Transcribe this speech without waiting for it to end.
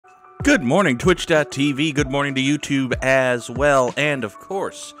Good morning, Twitch.tv. Good morning to YouTube as well. And, of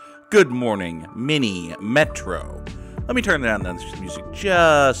course, good morning, Mini Metro. Let me turn down this music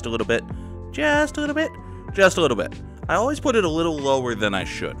just a little bit. Just a little bit. Just a little bit. I always put it a little lower than I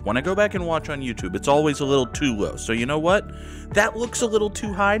should. When I go back and watch on YouTube, it's always a little too low. So you know what? That looks a little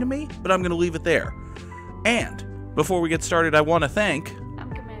too high to me, but I'm going to leave it there. And before we get started, I want to thank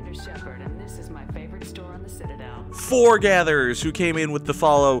Four Gatherers who came in with the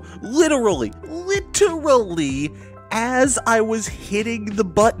follow literally as I was hitting the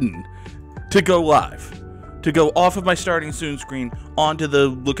button to go live, to go off of my starting soon screen onto the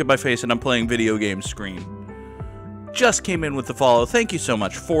look at my face and I'm playing video games screen. Just came in with the follow. Thank you so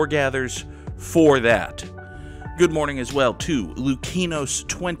much, Four Gatherers, for that. Good morning as well to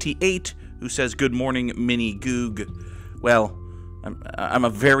Lukinos28, who says good morning, Mini Goog. Well, I'm a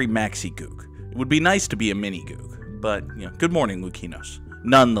very maxi Goog. It would be nice to be a mini Goog. But, you know, good morning, Lukinos.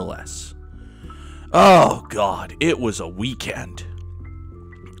 Nonetheless. Oh, God. It was a weekend.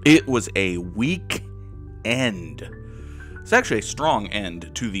 It was a weekend. It's actually a strong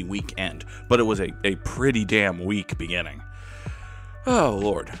end to the weekend, but it was a pretty damn weak beginning. Oh,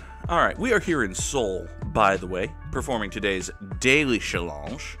 Lord. All right, we are here in Seoul, by the way, performing today's daily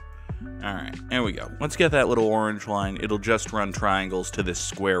challenge. All right, there we go. Let's get that little orange line. It'll just run triangles to this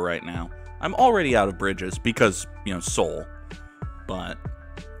square right now. I'm already out of bridges because, you know, Seoul. But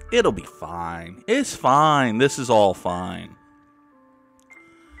it'll be fine. It's fine. This is all fine.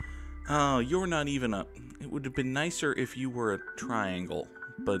 Oh, you're not even a... It would have been nicer if you were a triangle.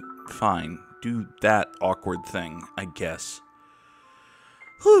 But fine. Do that awkward thing, I guess.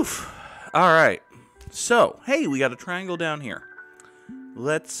 Whew. Alright. So, hey, we got a triangle down here.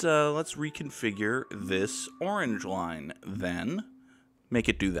 Let's reconfigure this orange line, then. Make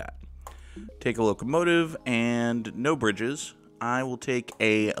it do that. Take a locomotive and no bridges. I will take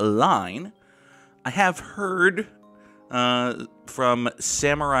a line. I have heard from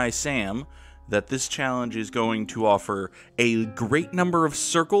Samurai Sam that this challenge is going to offer a great number of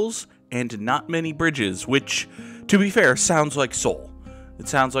circles and not many bridges, which, to be fair, sounds like Seoul. It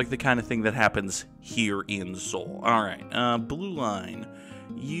sounds like the kind of thing that happens here in Seoul. Alright, blue line.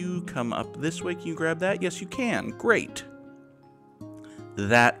 You come up this way. Can you grab that? Yes, you can. Great.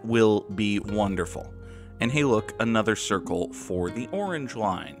 That will be wonderful. And hey, look, another circle for the orange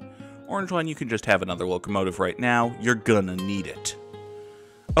line. Orange line, you can just have another locomotive right now. You're gonna need it.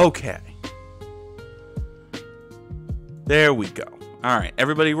 Okay. There we go. All right,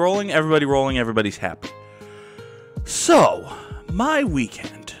 everybody rolling, everybody's happy. So, my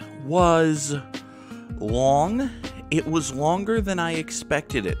weekend was long. It was longer than I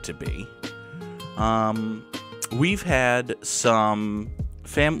expected it to be. We've had some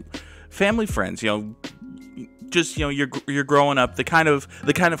family friends, you know, just, you know, you're growing up, the kind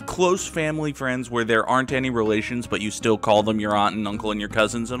of close family friends where there aren't any relations, but you still call them your aunt and uncle and your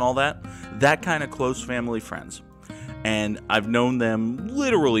cousins and all that. That kind of close family friends. And I've known them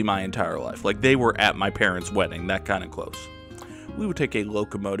literally my entire life. Like, they were at my parents' wedding, that kind of close. We would take a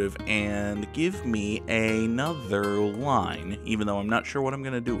locomotive and give me another line, even though I'm not sure what I'm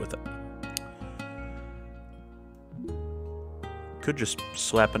going to do with it. Could just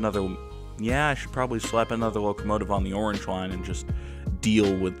slap another... Yeah, I should probably slap another locomotive on the orange line and just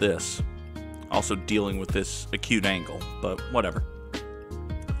deal with this. Also dealing with this acute angle, but whatever.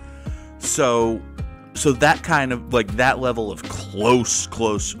 So that kind of, like, that level of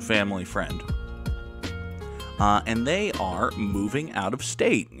close family friend. And they are moving out of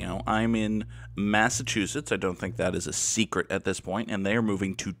state. You know, I'm in Massachusetts. I don't think that is a secret at this point. And they are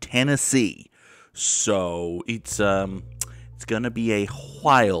moving to Tennessee. So it's going to be a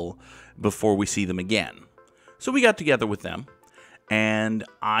while before we see them again. So we got together with them. And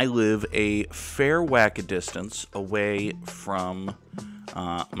I live a fair whack a distance away from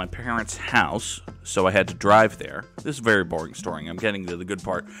my parents' house, so I had to drive there. This is a very boring story. I'm getting to the good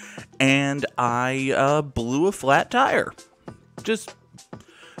part. And I blew a flat tire. Just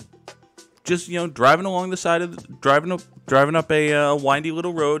you know, driving along the side of driving up a windy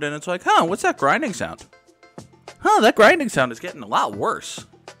little road, and it's like, huh, what's that grinding sound? Huh, that grinding sound is getting a lot worse.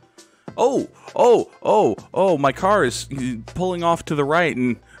 Oh, my car is pulling off to the right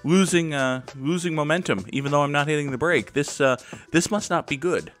and losing momentum, even though I'm not hitting the brake. This must not be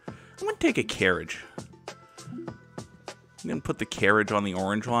good. I'm going to take a carriage. I'm going to put the carriage on the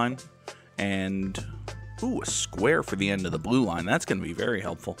orange line. And, ooh, a square for the end of the blue line. That's going to be very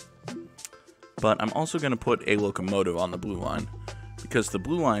helpful. But I'm also going to put a locomotive on the blue line, because the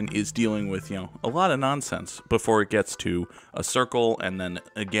blue line is dealing with, you know, a lot of nonsense before it gets to a circle, and then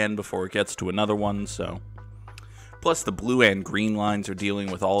again before it gets to another one, so Plus, the blue and green lines are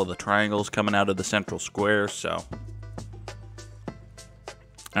dealing with all of the triangles coming out of the central square, so...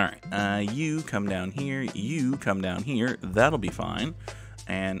 Alright, you come down here, you come down here, that'll be fine.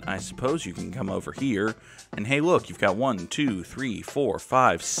 And I suppose you can come over here, and hey look, you've got 1, 2, 3, 4,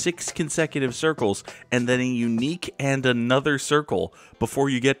 5, 6 consecutive circles, and then a unique and another circle before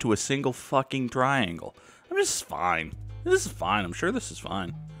you get to a single fucking triangle. I mean, this is fine. This is fine, I'm sure this is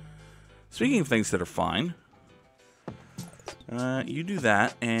fine. Speaking of things that are fine, you do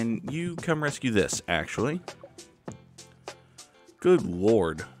that, and you come rescue this, actually. Good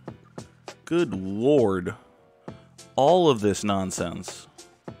lord. Good lord. All of this nonsense.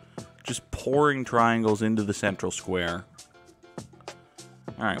 Just pouring triangles into the central square.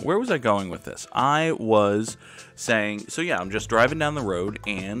 Alright, where was I going with this? I was saying, so yeah, I'm just driving down the road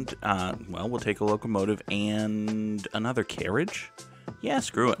and, well, we'll take a locomotive and another carriage? Yeah,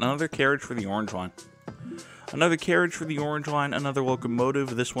 screw it. Another carriage for the orange line. Another carriage for the orange line, another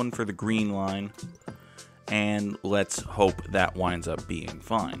locomotive, this one for the green line. And let's hope that winds up being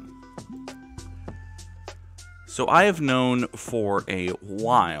fine. So I have known for a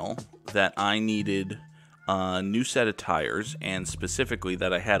while that I needed a new set of tires, and specifically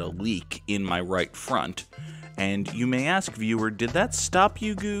that I had a leak in my right front. And you may ask, viewer, did that stop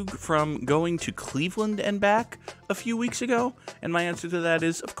you, Goog, from going to Cleveland and back a few weeks ago? And my answer to that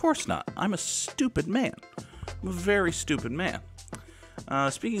is, of course not. I'm a stupid man. I'm a very stupid man.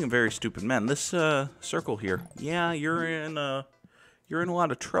 Speaking of very stupid men, this circle here, yeah, you're in a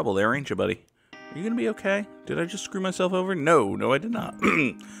lot of trouble there, ain't you, buddy? Are you gonna be okay? Did I just screw myself over? No, I did not.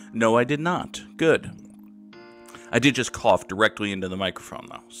 No, I did not. Good. I did just cough directly into the microphone,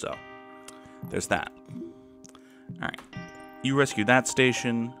 though, so there's that. Alright. You rescued that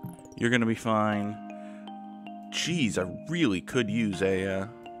station. You're gonna be fine. Jeez, I really could use a,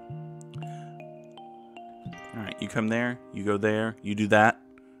 Alright, you come there, you go there, you do that.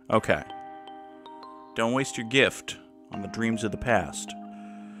 Okay. Don't waste your gift on the dreams of the past.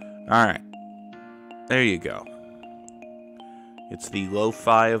 Alright. There you go. It's the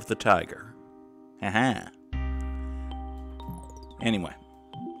lo-fi of the tiger. Haha. Anyway.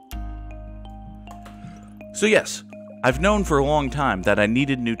 So yes, I've known for a long time that I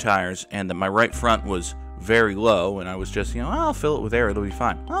needed new tires and that my right front was very low, and I was just, you know, I'll fill it with air, it'll be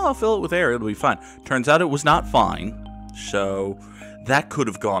fine. Oh, I'll fill it with air, it'll be fine. Turns out it was not fine, so that could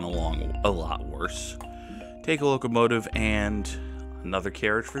have gone along a lot worse. Take a locomotive and another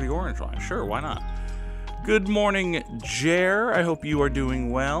carriage for the orange line. Sure, why not? Good morning, Jer. I hope you are doing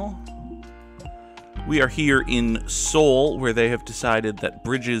well. We are here in Seoul, where they have decided that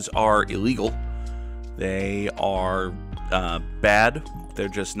bridges are illegal. They are bad. They're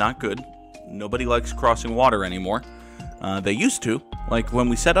just not good. Nobody likes crossing water anymore. They used to. Like, when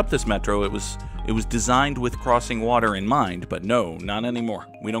we set up this metro, it was designed with crossing water in mind, but no, not anymore.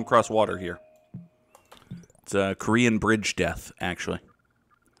 We don't cross water here. It's a Korean bridge death, actually.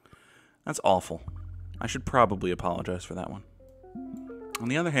 That's awful. I should probably apologize for that one. On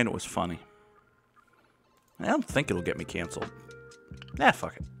the other hand, it was funny. I don't think it'll get me canceled. Nah,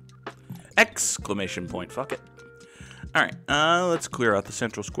 fuck it. Exclamation point, fuck it. Alright, let's clear out the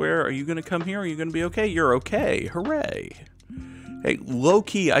central square. Are you gonna come here? Are you gonna be okay? You're okay. Hooray. Hey,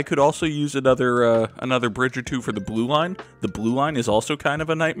 low-key, I could also use another bridge or two for the blue line. The blue line is also kind of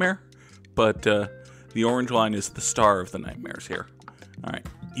a nightmare, but the orange line is the star of the nightmares here. Alright,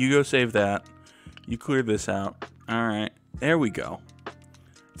 you go save that. You clear this out. Alright, there we go.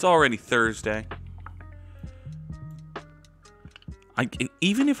 It's already Thursday.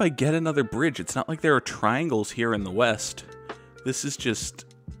 Even if I get another bridge, it's not like there are triangles here in the west. This is just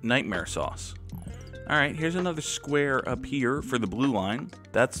nightmare sauce. Alright, here's another square up here for the blue line.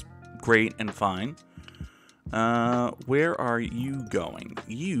 That's great and fine. Where are you going?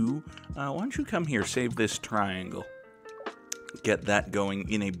 You, why don't you come here, save this triangle. Get that going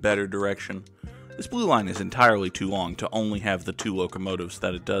in a better direction. This blue line is entirely too long to only have the 2 locomotives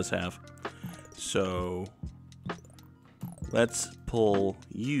that it does have. So let's pull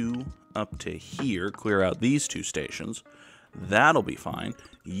you up to here, clear out these 2 stations. That'll be fine.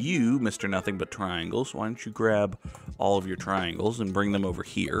 You, Mr. Nothing But Triangles, why don't you grab all of your triangles and bring them over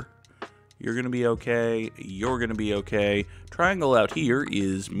here. You're going to be okay. You're going to be okay. Triangle out here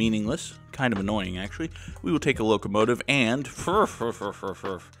is meaningless. Kind of annoying, actually. We will take a locomotive and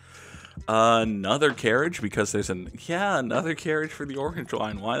another carriage, because there's another carriage for the orange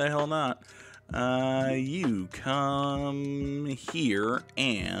line. Why the hell not? You come here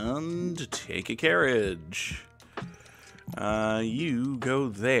and take a carriage. You go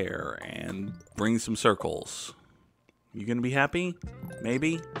there and bring some circles. You gonna be happy?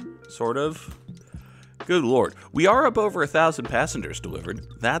 Maybe? Sort of? Good lord. We are up over 1,000 passengers delivered.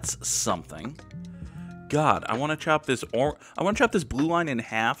 That's something. God, I want to chop this blue line in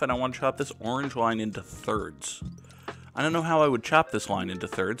half, and I want to chop this orange line into thirds. I don't know how I would chop this line into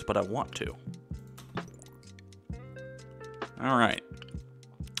thirds, but I want to. All right.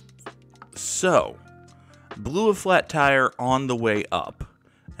 So, blew a flat tire on the way up,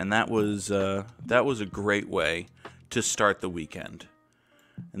 and that was a great way to start the weekend.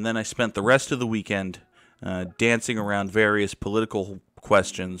 And then I spent the rest of the weekend dancing around various political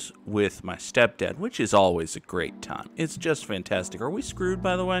questions with my stepdad, which is always a great time. It's just fantastic. Are we screwed,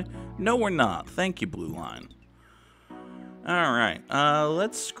 by the way? No, we're not. Thank you, Blue Line. All right,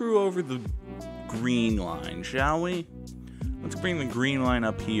 let's screw over the green line, shall we? Let's bring the green line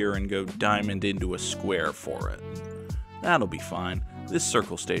up here and go diamond into a square for it. That'll be fine. This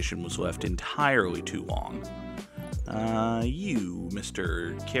circle station was left entirely too long. You,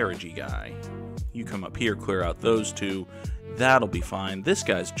 Mr. Carriagey guy, you come up here, clear out those two. That'll be fine. This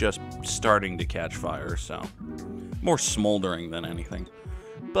guy's just starting to catch fire, so more smoldering than anything.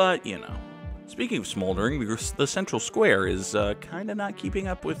 But, you know, speaking of smoldering, the central square is kind of not keeping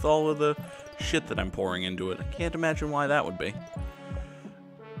up with all of the shit that I'm pouring into it. I can't imagine why that would be.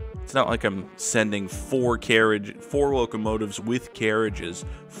 It's not like I'm sending four locomotives with carriages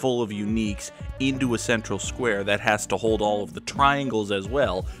full of uniques into a central square that has to hold all of the triangles as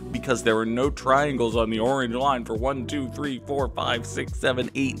well, because there are no triangles on the orange line for 1, 2, 3, 4, 5, 6, 7,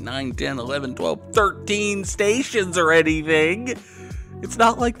 8, 9, 10, 11, 12, 13 stations or anything. It's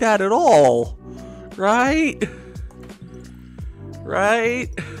not like that at all. Right? Right?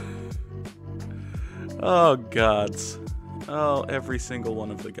 Oh, gods. Oh, every single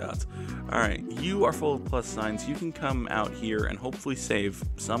one of the gods. Alright, you are full of plus signs. You can come out here and hopefully save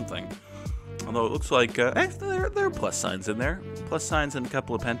something. Although it looks like, there are plus signs in there. Plus signs and a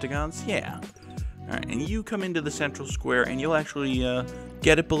couple of pentagons. Yeah. Alright, and you come into the central square and you'll actually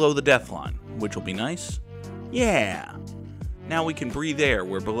get it below the death line, which will be nice. Yeah. Now we can breathe air.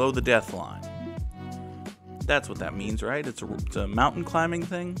 We're below the death line. That's what that means, right? It's a mountain climbing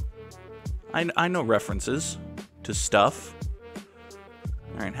thing. I know references to stuff.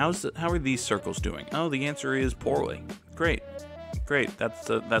 All right, how are these circles doing? Oh, the answer is poorly. Great.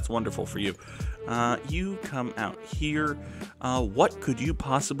 That's wonderful for you. You come out here. What could you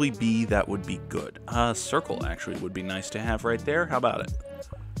possibly be that would be good? A circle actually would be nice to have right there. How about it?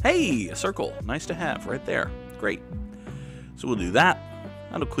 Hey, a circle. Nice to have right there. Great. So we'll do that.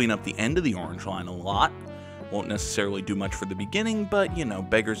 That'll clean up the end of the orange line a lot. Won't necessarily do much for the beginning, but, you know,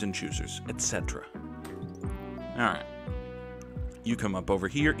 beggars and choosers, etc. Alright. You come up over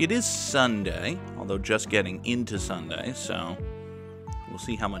here. It is Sunday, although just getting into Sunday, so we'll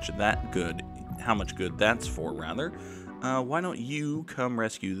see how much good that's for, rather. Why don't you come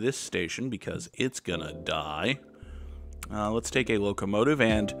rescue this station, because it's gonna die. Let's take a locomotive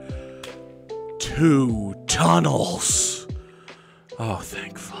and 2 tunnels. Oh,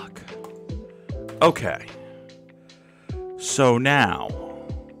 thank fuck. Okay. So now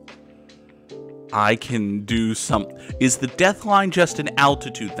I can do some. Is the death line just an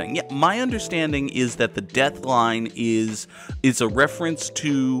altitude thing? Yeah, my understanding is that the death line is a reference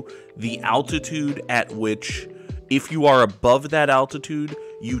to the altitude at which, if you are above that altitude,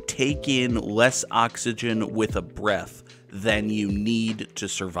 you take in less oxygen with a breath than you need to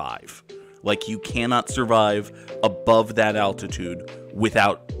survive. Like, you cannot survive above that altitude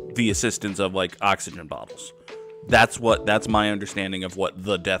without the assistance of, like, oxygen bottles. That's my understanding of what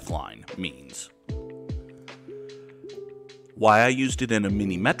the death line means. Why I used it in a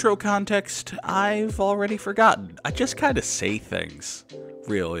mini metro context, I've already forgotten. I just kind of say things,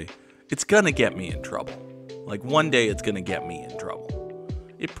 really. It's gonna get me in trouble. Like, one day it's gonna get me in trouble.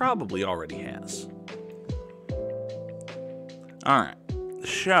 It probably already has. Alright,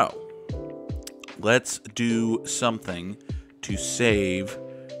 so let's do something to save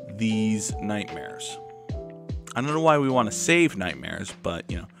these nightmares. I don't know why we want to save nightmares, but,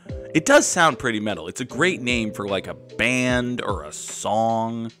 you know, it does sound pretty metal. It's a great name for, like, a band or a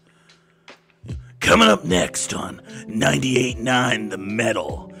song. Coming up next on 98.9 The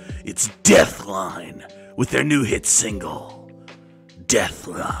Metal, it's Deathline with their new hit single,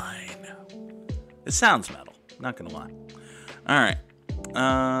 Deathline. It sounds metal, not gonna lie. Alright,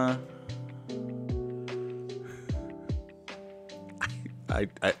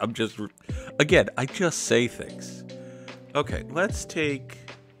 I'm just, again, I just say things. Okay, let's take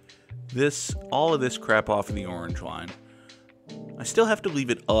all of this crap off of the orange line. I still have to leave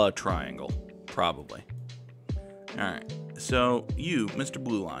it a triangle, probably. Alright, so you, Mr.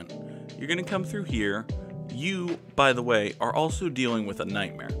 Blue Line, you're gonna come through here. You, by the way, are also dealing with a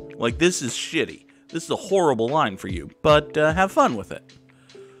nightmare. Like, this is shitty. This is a horrible line for you, but have fun with it.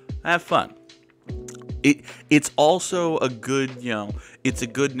 Have fun. It's also a good, it's a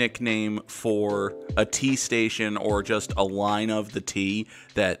good nickname for a T station or just a line of the T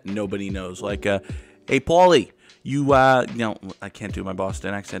that nobody knows. Like, hey, Paulie, I can't do my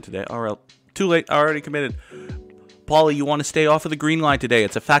Boston accent today. All right, too late. I already committed. Paulie, you want to stay off of the green line today?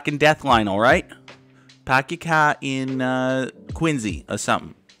 It's a fucking death line, all right? Park your car in Quincy or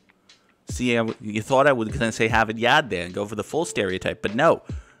something. See, you thought I was going to say Harvard Yard there and go for the full stereotype, but no.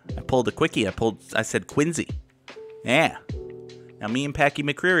 I pulled a quickie. I said Quincy. Yeah. Now me and Packy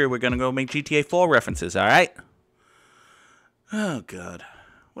McCreary, we're going to go make GTA 4 references, all right? Oh, God.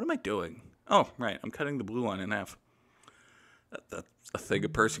 What am I doing? Oh, right. I'm cutting the blue line in half. That's a thing a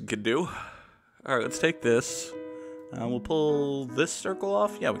person can do. All right, let's take this. We'll pull this circle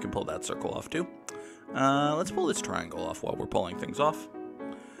off. Yeah, we can pull that circle off, too. Let's pull this triangle off while we're pulling things off.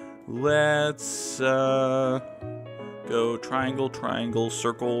 Let's go triangle, triangle,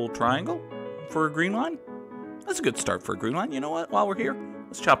 circle, triangle for a green line. That's a good start for a green line. You know what? While we're here,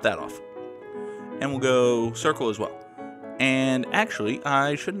 let's chop that off. And we'll go circle as well. And actually,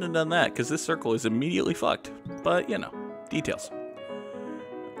 I shouldn't have done that because this circle is immediately fucked. But, details.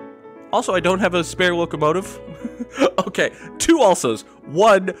 Also, I don't have a spare locomotive. Okay, two alsos.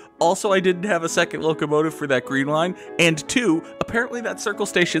 One, also I didn't have a second locomotive for that green line. And two, apparently that circle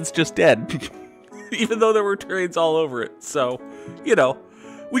station's just dead. Even though there were trains all over it. So,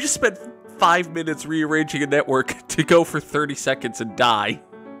 we just spent 5 minutes rearranging a network to go for 30 seconds and die.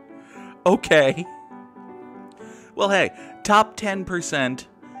 Okay. Well, hey, top 10%,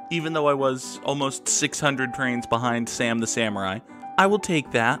 even though I was almost 600 trains behind Sam the Samurai, I will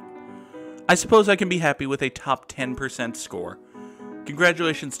take that. I suppose I can be happy with a top 10% score.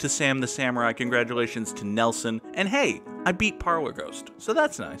 Congratulations to Sam the Samurai, congratulations to Nelson, and hey, I beat Parlor Ghost, so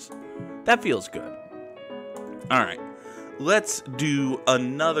that's nice. That feels good. Alright, let's do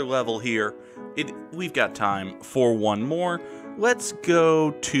another level here. We've got time for one more. Let's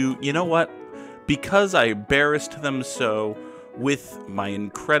go to, you know what? Because I embarrassed them so with my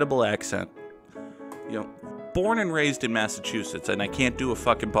incredible accent, born and raised in Massachusetts, and I can't do a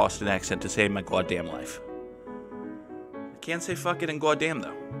fucking Boston accent to save my goddamn life. I can't say fucking and goddamn,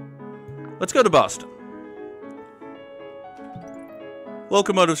 though. Let's go to Boston.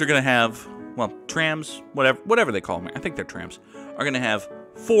 Locomotives are going to have, trams, whatever they call them. I think they're trams. Are going to have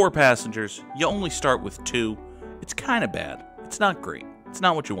 4 passengers. You only start with 2. It's kind of bad. It's not great. It's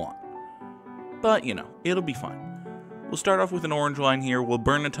not what you want. But, it'll be fine. We'll start off with an orange line here. We'll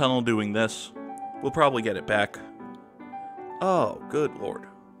burn a tunnel doing this. We'll probably get it back. Oh, good lord.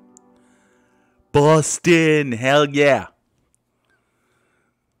 Boston, hell yeah.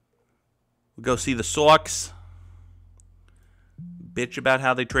 We'll go see the Sox. Bitch about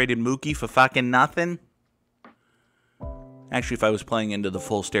how they traded Mookie for fucking nothing. Actually, if I was playing into the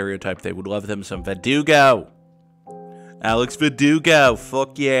full stereotype, they would love them some Verdugo. Alex Verdugo,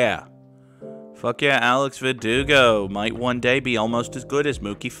 fuck yeah. Fuck yeah, Alex Verdugo might one day be almost as good as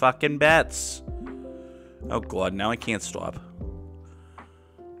Mookie fucking Betts. Oh god, now I can't stop.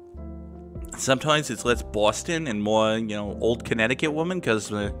 Sometimes it's less Boston and more, old Connecticut woman,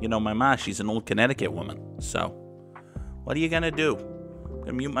 because, my ma, she's an old Connecticut woman. So, what are you gonna do? I'm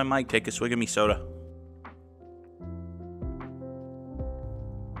gonna mute my mic, take a swig of me soda.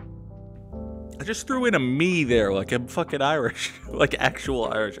 I just threw in a me there, like I'm fucking Irish. Like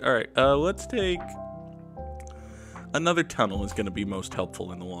actual Irish. Alright, let's take... Another tunnel is gonna be most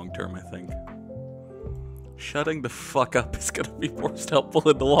helpful in the long term, I think. Shutting the fuck up is gonna be most helpful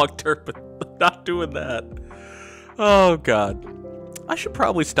in the long term, but I'm not doing that. Oh, God. I should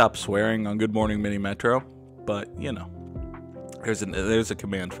probably stop swearing on Good Morning Mini Metro, but, there's a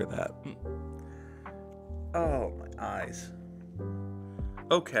command for that. Oh, my eyes.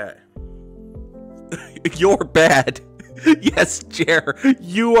 Okay. You're bad. Yes, Jer,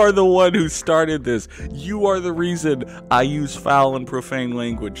 you are the one who started this. You are the reason I use foul and profane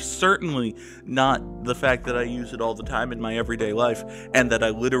language. Certainly not the fact that I use it all the time in my everyday life, and that I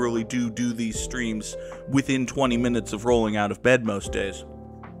literally do these streams within 20 minutes of rolling out of bed most days.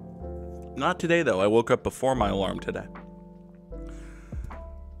 Not today, though. I woke up before my alarm today.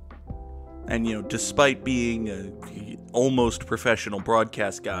 And, despite being an almost professional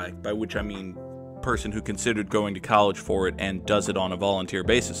broadcast guy, by which I mean person who considered going to college for it and does it on a volunteer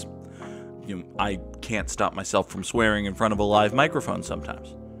basis, I can't stop myself from swearing in front of a live microphone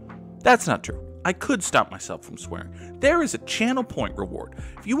sometimes. That's not true. I could stop myself from swearing. There is a channel point reward.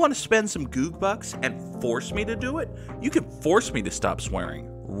 If you want to spend some Goog bucks and force me to do it, you can force me to stop swearing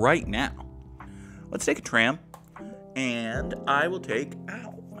right now. Let's take a tram, and I will take...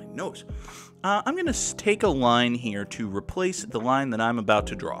 Ow, my nose. I'm going to take a line here to replace the line that I'm about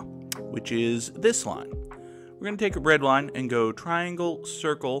to draw, which is this line. We're going to take a red line and go triangle,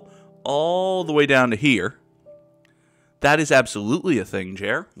 circle, all the way down to here. That is absolutely a thing,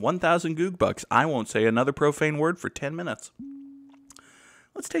 Jer. 1,000 goog bucks. I won't say another profane word for 10 minutes.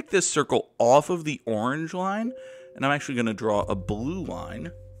 Let's take this circle off of the orange line, and I'm actually going to draw a blue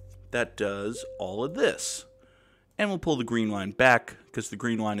line that does all of this. And we'll pull the green line back, because the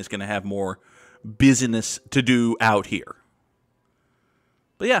green line is going to have more business to do out here.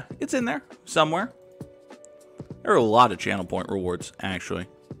 But yeah, it's in there somewhere. There are a lot of channel point rewards, actually.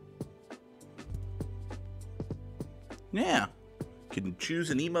 Yeah. You can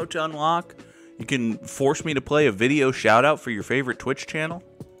choose an emote to unlock. You can force me to play a video shout out for your favorite Twitch channel.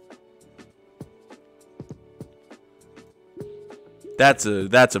 That's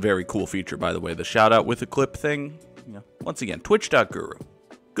a very cool feature, by the way. The shout out with a clip thing. You know, once again, twitch.guru.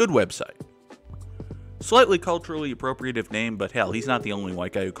 Good website. Slightly culturally appropriative name, but hell, he's not the only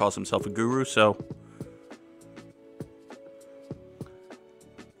white guy who calls himself a guru, so...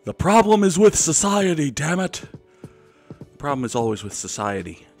 The problem is with society, damn it. The problem is always with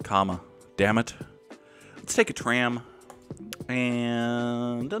society, comma, damn it. Let's take a tram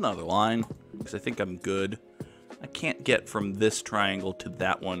and another line, because I think I'm good. I can't get from this triangle to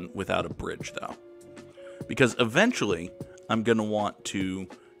that one without a bridge, though. Because eventually, I'm going to want to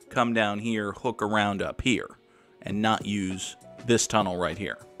come down here, hook around up here, and not use this tunnel right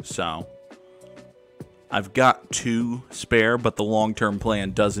here. So, I've got 2 spare, but the long-term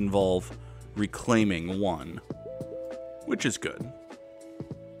plan does involve reclaiming 1, which is good.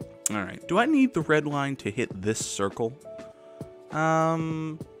 Alright, do I need the red line to hit this circle?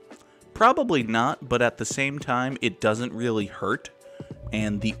 Probably not, but at the same time, it doesn't really hurt,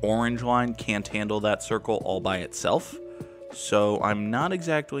 and the orange line can't handle that circle all by itself, so I'm not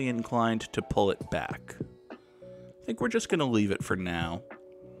exactly inclined to pull it back. I think we're just going to leave it for now.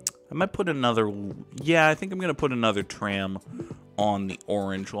 I might put another... Yeah, I think I'm going to put another tram on the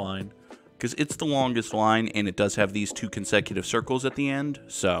orange line, because it's the longest line, and it does have these 2 consecutive circles at the end,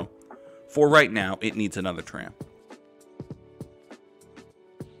 so for right now, it needs another tram.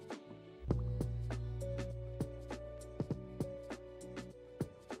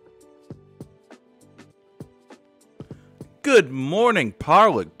 Good morning,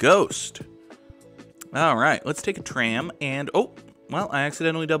 Parla Ghost. All right, let's take a tram and... Oh, well, I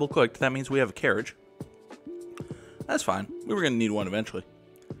accidentally double-clicked. That means we have a carriage. That's fine. We were going to need one eventually.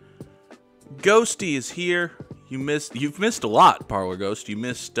 Ghosty is here. You've missed a lot, Parlor Ghost. You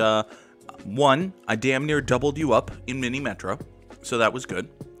missed, 1, I damn near doubled you up in Mini Metro, so that was good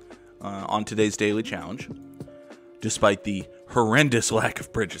on today's daily challenge. Despite the horrendous lack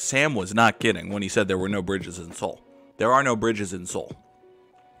of bridges. Sam was not kidding when he said there were no bridges in Seoul. There are no bridges in Seoul.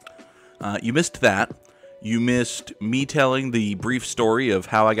 You missed that. You missed me telling the brief story of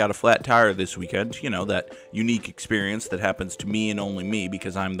how I got a flat tire this weekend. You know, that unique experience that happens to me and only me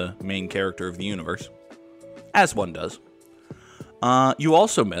because I'm the main character of the universe. As one does. You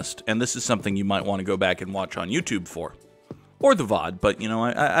also missed, and this is something you might want to go back and watch on YouTube for. Or the VOD, but, you know,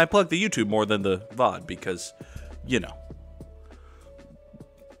 I plug the YouTube more than the VOD because, you know,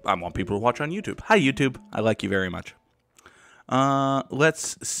 I want people to watch on YouTube. Hi, YouTube. I like you very much.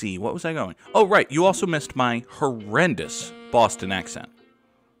 Let's see. What was I going? Oh, right. You also missed my horrendous Boston accent.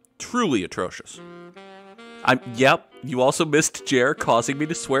 Truly atrocious. Yep. You also missed Jer causing me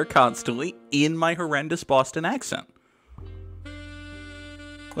to swear constantly in my horrendous Boston accent.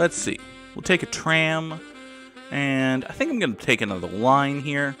 Let's see. We'll take a tram. And I think I'm going to take another line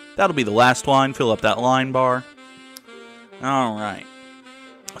here. That'll be the last line. Fill up that line bar. All right.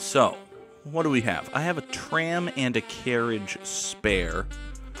 So... what do we have? I have a tram and a carriage spare.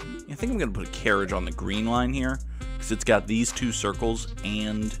 I think I'm going to put a carriage on the green line here, because it's got these 2 circles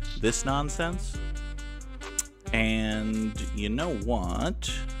and this nonsense. And you know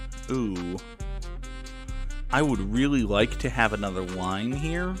what? Ooh. I would really like to have another line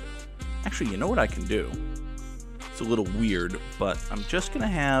here. Actually, you know what I can do? It's a little weird, but I'm just going to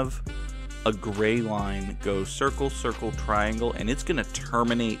have a gray line go circle, circle, triangle, and it's going to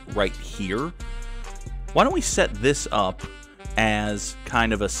terminate right here. Why don't we set this up as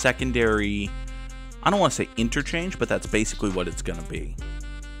kind of a secondary, I don't want to say interchange, but that's basically what it's going to be.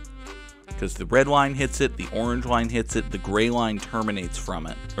 Because the red line hits it, the orange line hits it, the gray line terminates from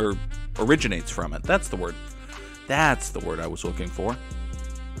it, or originates from it. That's the word. That's the word I was looking for.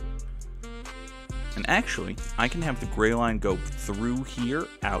 And actually, I can have the gray line go through here,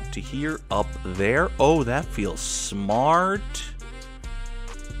 out to here, up there. Oh, that feels smart.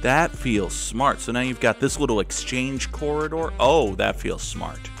 That feels smart. So now you've got this little exchange corridor. Oh, that feels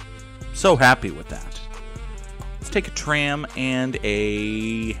smart. So happy with that. Let's take a tram and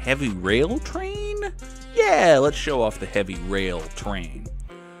a heavy rail train? Yeah, let's show off the heavy rail train.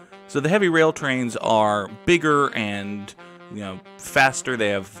 So the heavy rail trains are bigger and, faster. They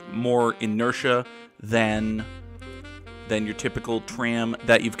have more inertia than your typical tram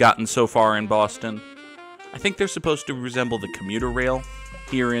that you've gotten so far in Boston. I think they're supposed to resemble the commuter rail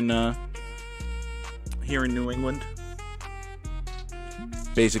here in New England.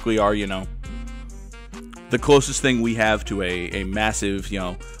 Basically are, the closest thing we have to a massive,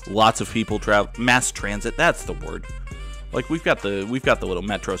 lots of people travel, mass transit, that's the word. Like we've got the little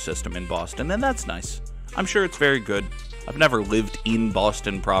metro system in Boston, and that's nice. I'm sure it's very good. I've never lived in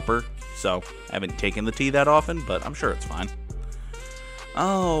Boston proper, so I haven't taken the T that often, but I'm sure it's fine.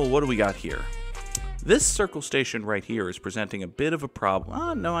 Oh, what do we got here? This circle station right here is presenting a bit of a problem.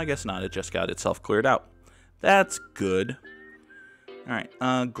 Oh, no, I guess not. It just got itself cleared out. That's good. All right,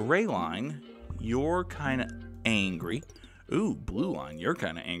 gray line, you're kind of angry. Ooh, blue line, you're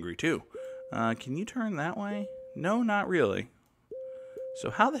kind of angry too. Can you turn that way? No, not really. So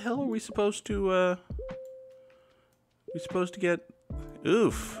how the hell are we supposed to, get...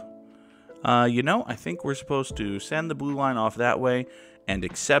 Oof. I think we're supposed to send the blue line off that way and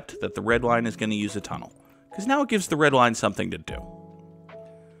accept that the red line is going to use a tunnel. Because now it gives the red line something to do.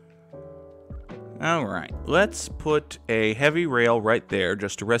 Alright, let's put a heavy rail right there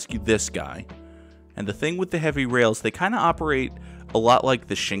just to rescue this guy. And the thing with the heavy rails, they kind of operate a lot like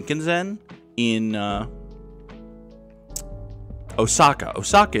the Shinkansen in Osaka.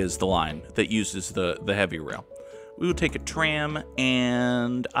 Osaka is the line that uses the heavy rail. We will take a tram,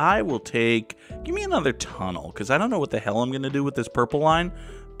 and I will take... Give me another tunnel, because I don't know what the hell I'm going to do with this purple line,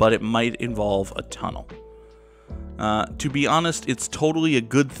 but it might involve a tunnel. To be honest, it's totally a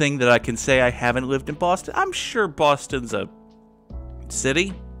good thing that I can say I haven't lived in Boston. I'm sure Boston's a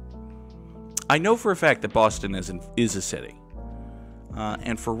city. I know for a fact that Boston is a city.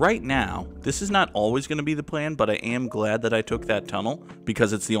 And for right now, this is not always going to be the plan, but I am glad that I took that tunnel,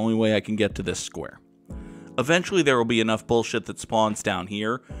 because it's the only way I can get to this square. Eventually, there will be enough bullshit that spawns down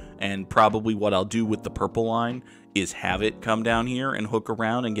here, and probably what I'll do with the purple line is have it come down here and hook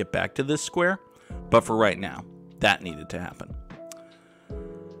around and get back to this square. But for right now, that needed to happen.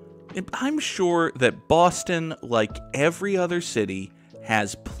 I'm sure that Boston, like every other city,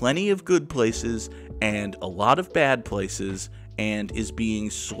 has plenty of good places and a lot of bad places, and is being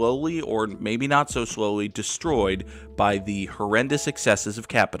slowly, or maybe not so slowly, destroyed by the horrendous excesses of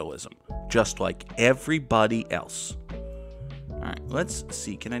capitalism, just like everybody else. Alright, let's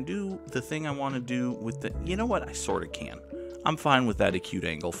see. Can I do the thing I want to do with the... You know what? I sort of can. I'm fine with that acute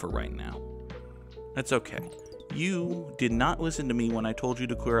angle for right now. That's okay. You did not listen to me when I told you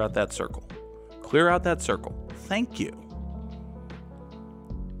to clear out that circle. Clear out that circle. Thank you.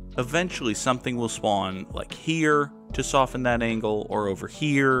 Eventually, something will spawn, like here, to soften that angle, or over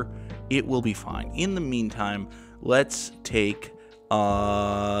here. It will be fine. In the meantime, let's take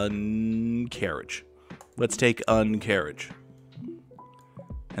carriage. Let's take carriage.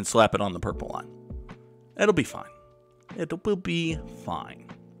 And slap it on the purple line. It'll be fine. It will be fine.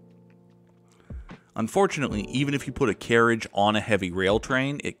 Unfortunately, even if you put a carriage on a heavy rail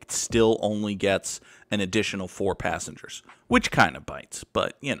train, it still only gets an additional 4 passengers, which kind of bites,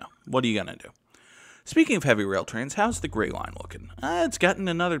 but, what are you going to do? Speaking of heavy rail trains, how's the gray line looking? It's gotten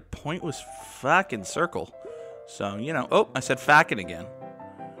another pointless fucking circle. So, oh, I said fucking again.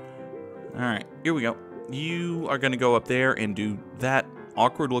 Alright, here we go. You are going to go up there and do that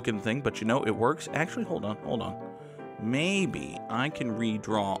awkward looking thing, but it works. Actually, hold on. Maybe I can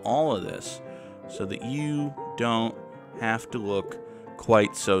redraw all of this so that you don't have to look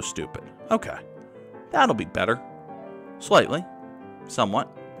quite so stupid. Okay. That'll be better. Slightly.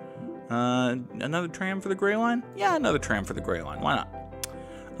 Somewhat. Another tram for the gray line? Yeah, another tram for the gray line. Why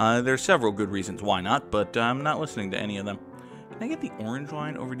not? There's several good reasons why not, but I'm not listening to any of them. Can I get the orange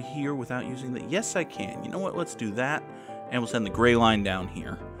line over to here without using the... Yes, I can. You know what? Let's do that, and we'll send the gray line down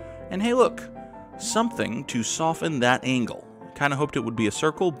here. And hey, look. Something to soften that angle. Kind of hoped it would be a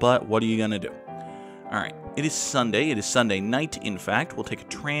circle, but what are you going to do? Alright, it is Sunday. It is Sunday night, in fact. We'll take a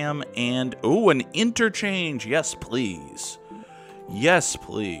tram and... Oh, an interchange! Yes, please. Yes,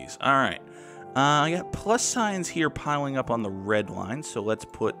 please. Alright. I got plus signs here piling up on the red line, so let's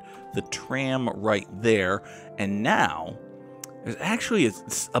put the tram right there. And now, there's actually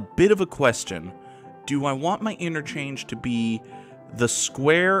a bit of a question. Do I want my interchange to be the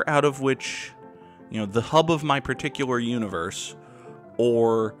square out of which, the hub of my particular universe,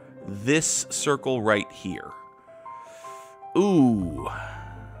 or this circle right here? Ooh.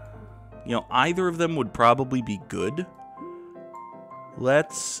 Either of them would probably be good.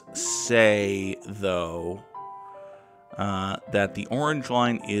 Let's say, though, that the orange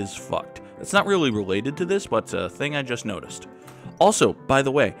line is fucked. It's not really related to this, but it's a thing I just noticed. Also, by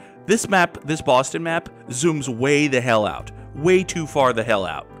the way, this map, this Boston map, zooms way the hell out. Way too far the hell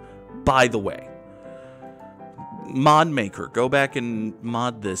out. By the way. Mod maker, go back and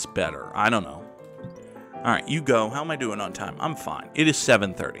mod this better. I don't know. Alright, you go. How am I doing on time? I'm fine. It is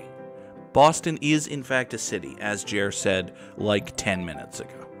 7:30. Boston is, in fact, a city, as Jer said like 10 minutes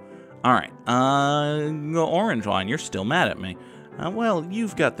ago. Alright, orange line, you're still mad at me. Well,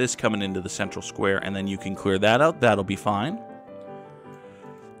 you've got this coming into the central square, and then you can clear that out. That'll be fine.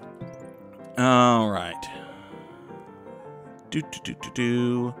 Alright.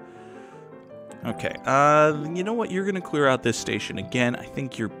 Okay, you know what? You're going to clear out this station again. I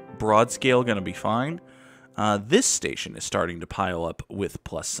think your broad scale going to be fine. This station is starting to pile up with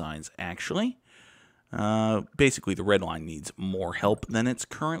plus signs, actually. Basically, the red line needs more help than it's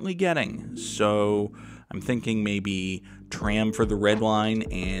currently getting. So I'm thinking maybe tram for the red line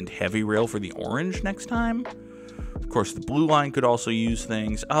and heavy rail for the orange next time. Of course, the blue line could also use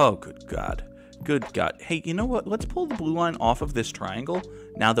things. Oh, good God. Good God. Hey, you know what? Let's pull the blue line off of this triangle.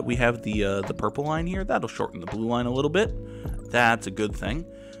 Now that we have the purple line here, that'll shorten the blue line a little bit. That's a good thing.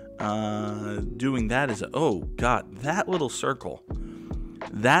 Doing that is oh God, that little circle.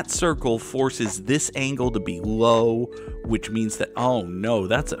 That circle forces this angle to be low, which means that, oh no,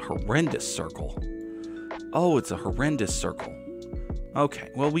 that's a horrendous circle. Oh, it's a horrendous circle. Okay,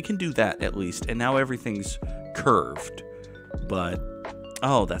 well, we can do that at least, and now everything's curved. But,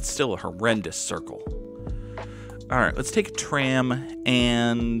 oh, that's still a horrendous circle. Alright, let's take a tram,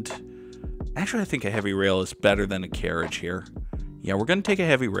 and actually I think a heavy rail is better than a carriage here. Yeah, we're going to take a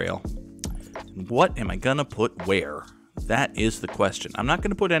heavy rail. What am I going to put where? That is the question. I'm not going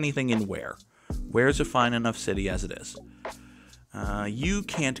to put anything in where. Where's a fine enough city as it is? You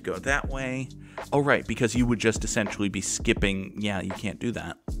can't go that way. Oh, right, because you would just essentially be skipping. Yeah, you can't do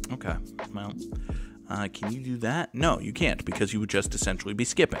that. Okay, well, can you do that? No, you can't, because you would just essentially be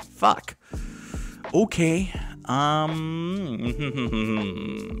skipping. Fuck. Okay. Well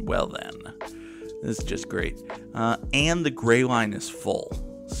then. This is just great. And the gray line is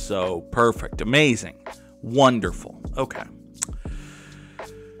full. So, perfect. Amazing. Wonderful. Okay.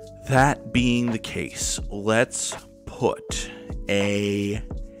 That being the case, let's put a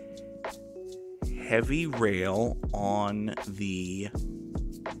heavy rail on the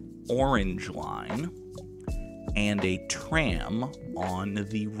orange line and a tram on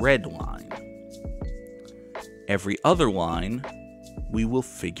the red line. Every other line we will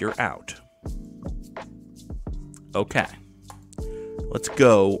figure out. Okay. Let's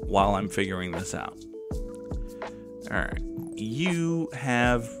go while I'm figuring this out. Alright. You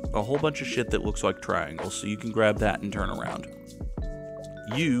have a whole bunch of shit that looks like triangles, so you can grab that and turn around.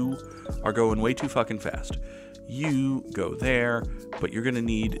 You are going way too fucking fast. You go there, but you're going to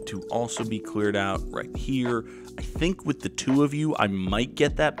need to also be cleared out right here. I think with the two of you, I might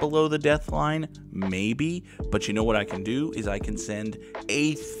get that below the death line. Maybe. But you know what I can do is I can send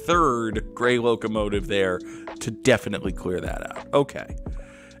a third gray locomotive there to definitely clear that out. Okay.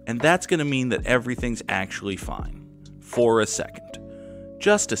 And that's going to mean that everything's actually fine. For a second.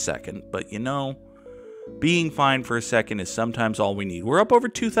 Just a second, but you know, being fine for a second is sometimes all we need. We're up over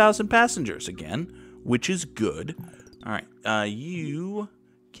 2,000 passengers again, which is good. All right, you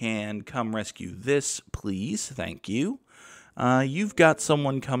can come rescue this, please. Thank you. You've got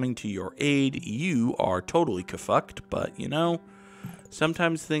someone coming to your aid. You are totally kafucked, but you know,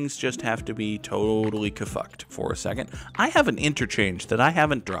 sometimes things just have to be totally kafucked for a second. I have an interchange that I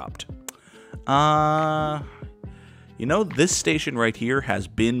haven't dropped. You know, this station right here has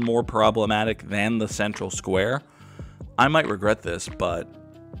been more problematic than the central square. I might regret this, but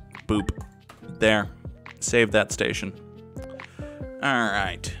boop. There. Save that station.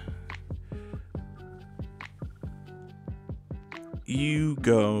 Alright. You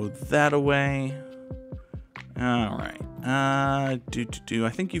go that away. Alright. I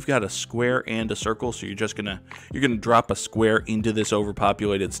think you've got a square and a circle, so you're gonna drop a square into this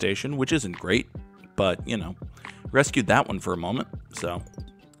overpopulated station, which isn't great, but you know. Rescued that one for a moment, so.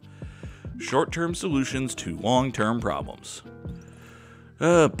 Short-term solutions to long-term problems.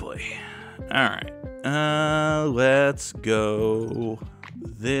 Oh boy. Alright. Let's go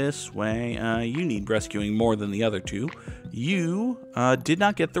this way. You need rescuing more than the other two. You did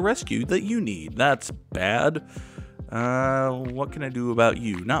not get the rescue that you need. That's bad. What can I do about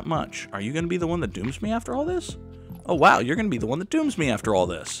you? Not much. Are you going to be the one that dooms me after all this? Oh wow, you're going to be the one that dooms me after all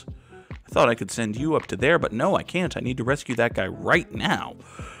this. Thought I could send you up to there, but no, I can't. I need to rescue that guy right now.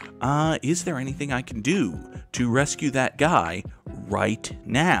 Is there anything I can do to rescue that guy right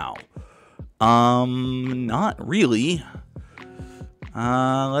now? Not really.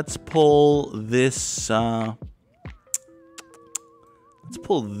 Let's pull this. Let's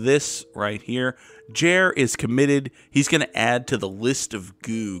pull this right here. Jer is committed. He's going to add to the list of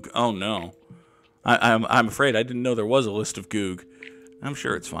Goog. Oh no, I'm afraid I didn't know there was a list of Goog. I'm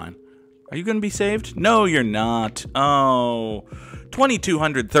sure it's fine. Are you going to be saved? No, you're not. Oh,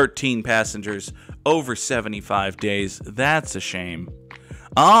 2,213 passengers over 75 days. That's a shame.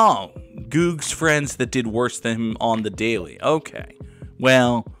 Oh, Goog's friends that did worse than him on the daily. Okay.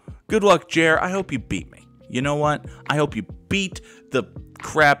 Well, good luck, Jer. I hope you beat me. You know what? I hope you beat the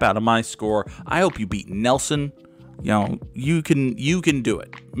crap out of my score. I hope you beat Nelson. You know, you can do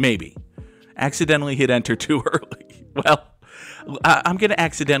it. Maybe. Accidentally hit enter too early. Well, I'm going to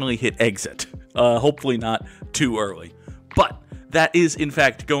accidentally hit exit. Hopefully not too early. But that is, in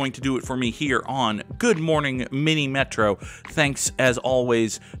fact, going to do it for me here on Good Morning Mini Metro. Thanks, as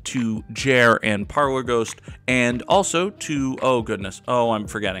always, to Jer and Parlor Ghost, and also to, oh goodness, oh, I'm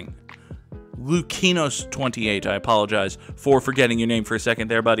forgetting, Lukinos28. I apologize for forgetting your name for a second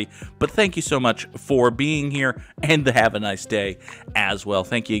there, buddy. But thank you so much for being here, and have a nice day as well.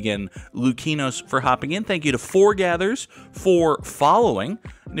 Thank you again, Lukinos, for hopping in. Thank you to Foregathers for following.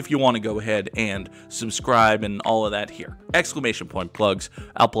 And if you want to go ahead and subscribe and all of that here, exclamation point plugs.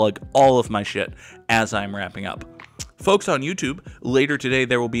 I'll plug all of my shit as I'm wrapping up. Folks on YouTube, later today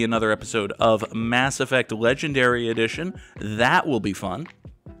there will be another episode of Mass Effect Legendary Edition. That will be fun.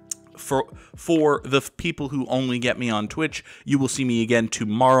 For the people who only get me on Twitch, you will see me again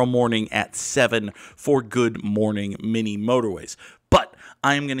tomorrow morning at 7 for Good Morning Mini Motorways. But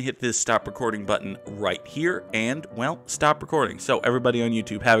I am going to hit this stop recording button right here and, well, stop recording. So everybody on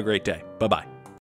YouTube, have a great day. Bye-bye.